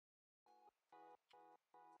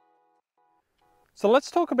So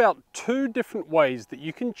let's talk about two different ways that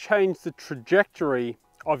you can change the trajectory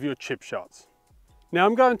of your chip shots. Now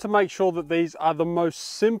I'm going to make sure that these are the most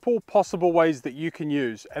simple possible ways that you can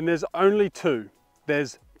use, and there's only two.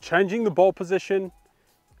 There's changing the ball position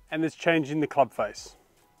and there's changing the club face.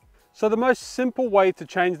 So the most simple way to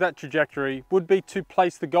change that trajectory would be to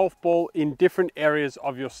place the golf ball in different areas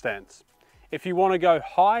of your stance. If you want to go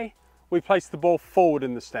high, we place the ball forward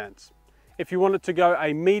in the stance. If you want it to go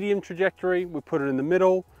a medium trajectory, we put it in the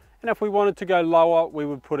middle. And if we wanted to go lower, we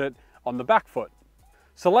would put it on the back foot.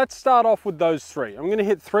 So let's start off with those three. I'm going to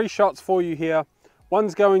hit 3 shots for you here.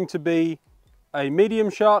 One's going to be a medium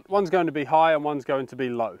shot, one's going to be high, and one's going to be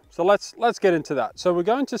low. So let's get into that. So we're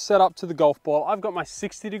going to set up to the golf ball. I've got my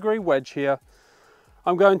 60-degree wedge here.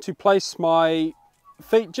 I'm going to place my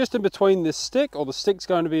feet just in between this stick, or the stick's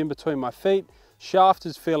going to be in between my feet. Shaft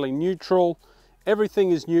is fairly neutral. Everything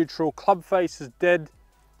is neutral. Club face is dead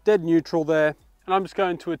neutral there. And I'm just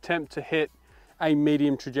going to attempt to hit a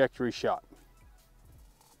medium trajectory shot.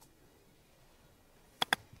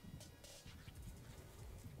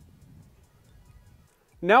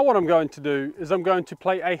 Now what I'm going to do is I'm going to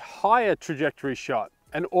play a higher trajectory shot.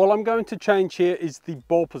 And all I'm going to change here is the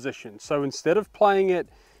ball position. So instead of playing it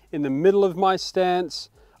in the middle of my stance,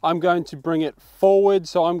 I'm going to bring it forward.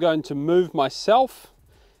 So I'm going to move myself.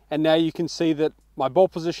 And now you can see that my ball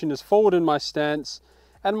position is forward in my stance,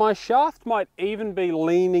 and my shaft might even be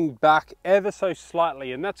leaning back ever so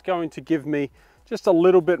slightly, and that's going to give me just a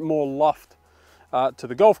little bit more loft to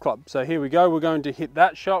the golf club. So here we go, we're going to hit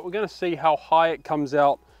that shot. We're going to see how high it comes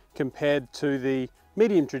out compared to the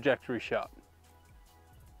medium trajectory shot.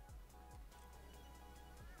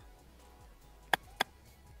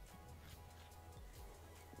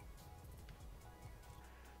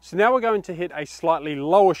 So now we're going to hit a slightly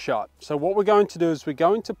lower shot. So what we're going to do is we're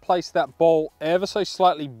going to place that ball ever so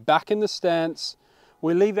slightly back in the stance.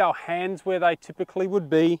 We leave our hands where they typically would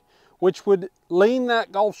be, which would lean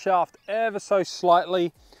that golf shaft ever so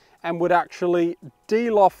slightly and would actually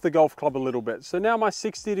de-loft the golf club a little bit. So now my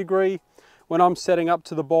 60 degree, when I'm setting up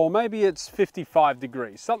to the ball, maybe it's 55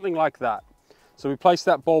 degrees, something like that. So we place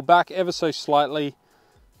that ball back ever so slightly,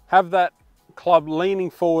 have that club leaning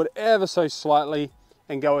forward ever so slightly,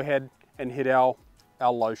 and go ahead and hit our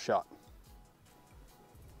low shot.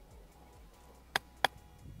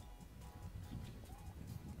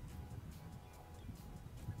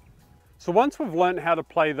 So once we've learned how to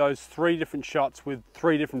play those 3 different shots with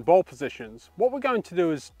 3 different ball positions, what we're going to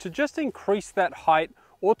do is to just increase that height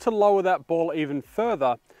or to lower that ball even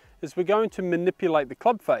further, is we're going to manipulate the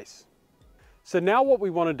club face. So now what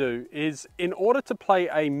we want to do is, in order to play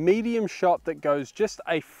a medium shot that goes just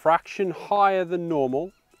a fraction higher than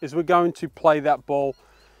normal, is we're going to play that ball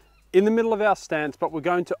in the middle of our stance, but we're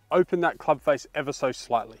going to open that club face ever so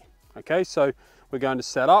slightly. Okay, so we're going to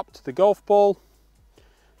set up to the golf ball,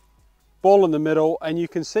 ball in the middle, and you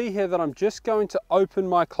can see here that I'm just going to open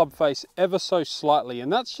my club face ever so slightly,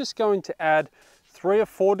 and that's just going to add 3 or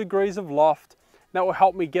 4 degrees of loft. That will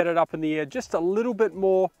help me get it up in the air just a little bit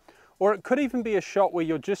more. Or it could even be a shot where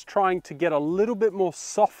you're just trying to get a little bit more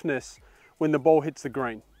softness when the ball hits the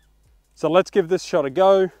green. So let's give this shot a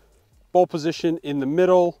go. Ball position in the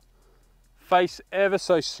middle, face ever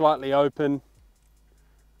so slightly open.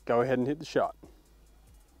 Go ahead and hit the shot.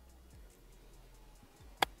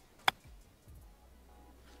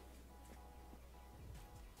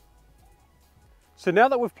 So now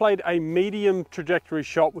that we've played a medium trajectory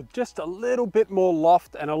shot with just a little bit more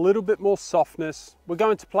loft and a little bit more softness, we're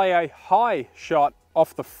going to play a high shot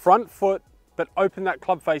off the front foot, but open that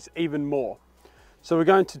club face even more. So we're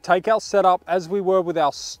going to take our setup as we were with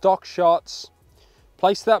our stock shots,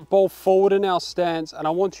 place that ball forward in our stance, and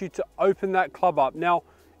I want you to open that club up. Now,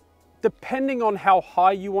 depending on how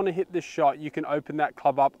high you want to hit this shot, you can open that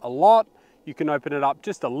club up a lot, you can open it up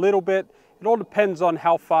just a little bit. It all depends on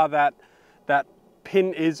how far that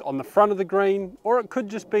pin is on the front of the green, or it could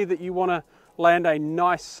just be that you want to land a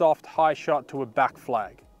nice soft high shot to a back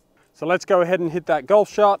flag. So let's go ahead and hit that golf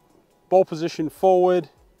shot. Ball position forward,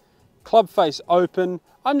 club face open.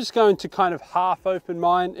 I'm just going to kind of half open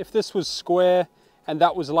mine. If this was square and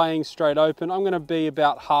that was laying straight open, I'm going to be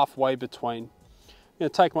about halfway between. I'm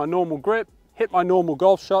going to take my normal grip, hit my normal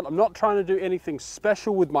golf shot. I'm not trying to do anything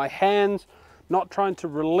special with my hands, not trying to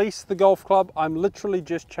release the golf club. I'm literally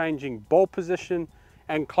just changing ball position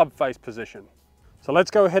and club face position. So let's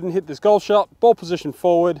go ahead and hit this golf shot. Ball position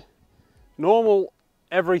forward, normal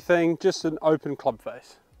everything, just an open club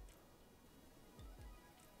face.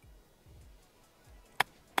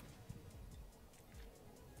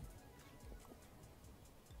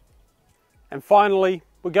 And finally,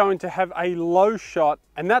 we're going to have a low shot,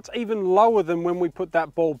 and that's even lower than when we put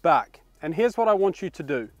that ball back. And here's what I want you to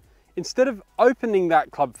do. Instead of opening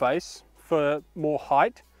that club face for more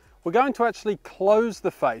height, we're going to actually close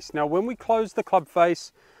the face. Now, when we close the club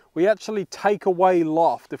face, we actually take away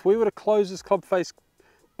loft. If we were to close this club face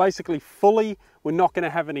basically fully, we're not going to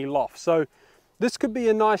have any loft. So this could be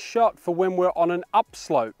a nice shot for when we're on an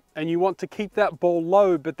upslope and you want to keep that ball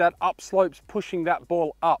low, but that upslope's pushing that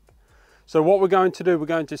ball up. So what we're going to do, we're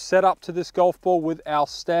going to set up to this golf ball with our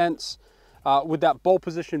stance, with that ball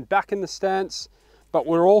position back in the stance, but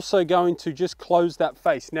we're also going to just close that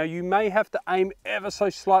face. Now you may have to aim ever so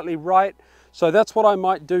slightly right, so that's what I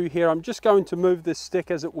might do here. I'm just going to move this stick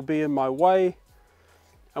as it will be in my way,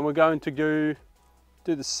 and we're going to do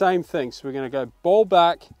the same thing. So we're going to go ball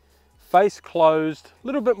back, face closed, a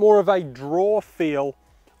little bit more of a draw feel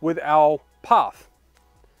with our path.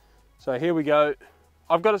 So here we go.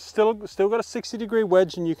 I've got still got a 60-degree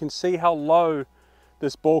wedge, and you can see how low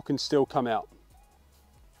this ball can still come out.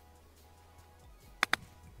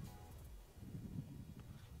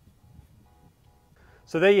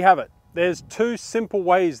 So there you have it. There's two simple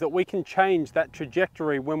ways that we can change that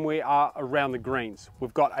trajectory when we are around the greens.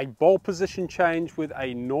 We've got a ball position change with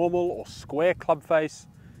a normal or square club face,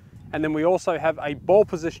 and then we also have a ball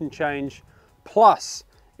position change plus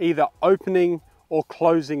either opening or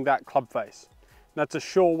closing that club face. That's a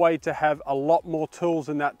sure way to have a lot more tools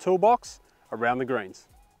in that toolbox around the greens.